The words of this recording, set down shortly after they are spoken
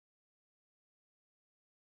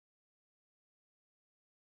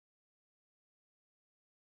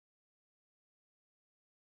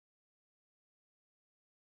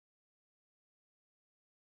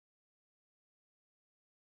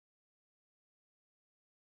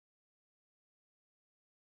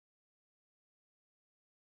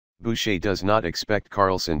Boucher does not expect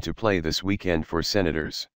Karlsson to play this weekend for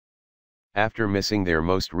Senators. After missing their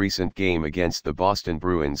most recent game against the Boston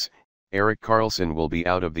Bruins, Erik Karlsson will be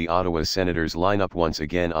out of the Ottawa Senators lineup once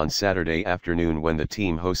again on Saturday afternoon when the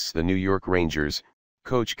team hosts the New York Rangers,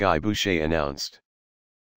 coach Guy Boucher announced.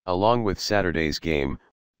 Along with Saturday's game,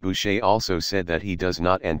 Boucher also said that he does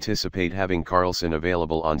not anticipate having Karlsson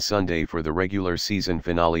available on Sunday for the regular season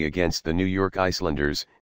finale against the New York Islanders,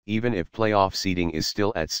 even if playoff seeding is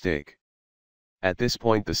still at stake. At this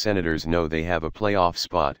point the Senators know they have a playoff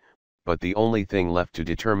spot, but the only thing left to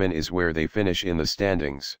determine is where they finish in the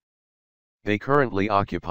standings. They currently occupy